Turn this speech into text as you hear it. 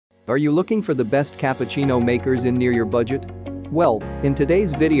Are you looking for the best cappuccino makers in near your budget? Well, in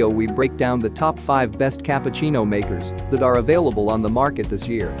today's video we break down the top 5 best cappuccino makers that are available on the market this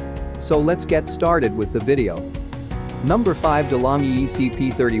year. So let's get started with the video. Number 5, DeLonghi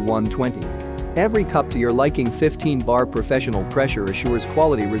ECP3120. Every cup to your liking. 15-bar professional pressure assures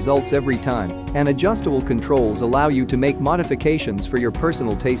quality results every time, and adjustable controls allow you to make modifications for your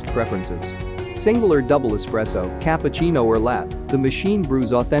personal taste preferences. Single or double espresso, cappuccino or latte, the machine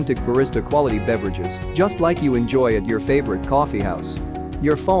brews authentic barista quality beverages, just like you enjoy at your favorite coffee house.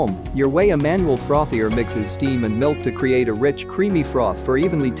 Your foam, your way. A manual frothier mixes steam and milk to create a rich, creamy froth for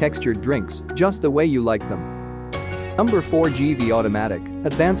evenly textured drinks, just the way you like them. Number 4, Gevi Automatic,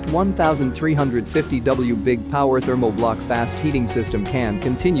 Advanced 1350W Big Power Thermoblock Fast Heating System can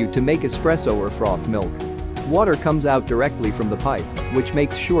continue to make espresso or froth milk. Water comes out directly from the pipe, which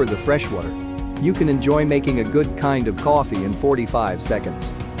makes sure the fresh water. You can enjoy making a good kind of coffee in 45 seconds.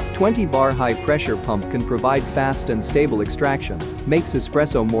 20-bar high-pressure pump can provide fast and stable extraction, makes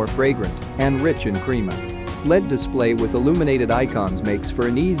espresso more fragrant and rich in crema. LED display with illuminated icons makes for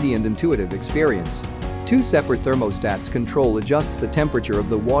an easy and intuitive experience. 2 separate thermostats control adjusts the temperature of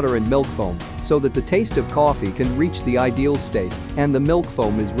the water and milk foam so that the taste of coffee can reach the ideal state and the milk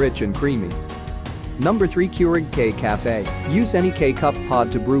foam is rich and creamy. Number 3, Keurig K-Cafe. Use any K-cup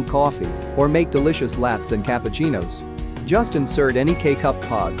pod to brew coffee or make delicious lattes and cappuccinos. Just insert any K-cup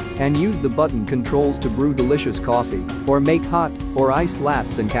pod and use the button controls to brew delicious coffee or make hot or iced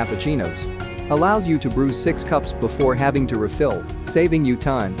lattes and cappuccinos. Allows you to brew 6 cups before having to refill, saving you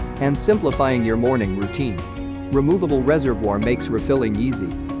time and simplifying your morning routine. Removable reservoir makes refilling easy.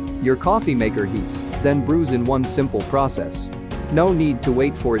 Your coffee maker heats, then brews in one simple process. No need to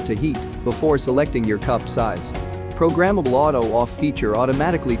wait for it to heat before selecting your cup size. Programmable auto-off feature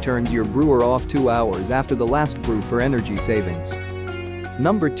automatically turns your brewer off 2 hours after the last brew for energy savings.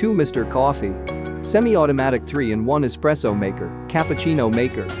 Number 2, Mr. Coffee. Semi-automatic 3-in-1 espresso maker, cappuccino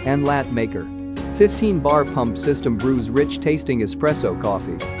maker, and latte maker. 15-bar pump system brews rich tasting espresso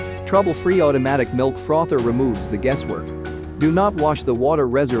coffee. Trouble-free automatic milk frother removes the guesswork. Do not wash the water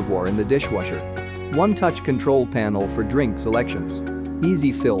reservoir in the dishwasher. One-touch control panel for drink selections.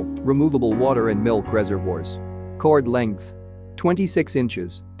 Easy fill, removable water and milk reservoirs. Cord length 26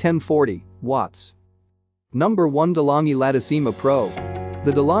 inches, 1040 watts. Number 1, DeLonghi Lattissima Pro.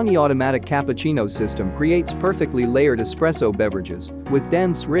 The DeLonghi automatic cappuccino system creates perfectly layered espresso beverages with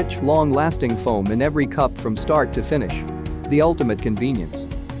dense, rich, long-lasting foam in every cup from start to finish. The ultimate convenience.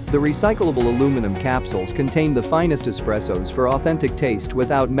 The recyclable aluminum capsules contain the finest espressos for authentic taste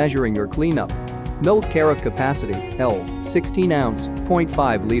without measuring or cleanup. Milk carafe capacity, L, 16 ounce,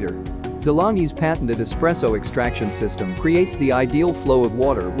 0.5 liter. DeLonghi's patented espresso extraction system creates the ideal flow of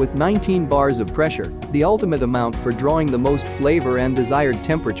water with 19 bars of pressure, the ultimate amount for drawing the most flavor and desired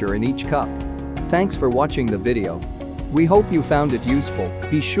temperature in each cup. Thanks for watching the video. We hope you found it useful.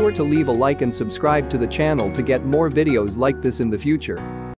 Be sure to leave a like and subscribe to the channel to get more videos like this in the future.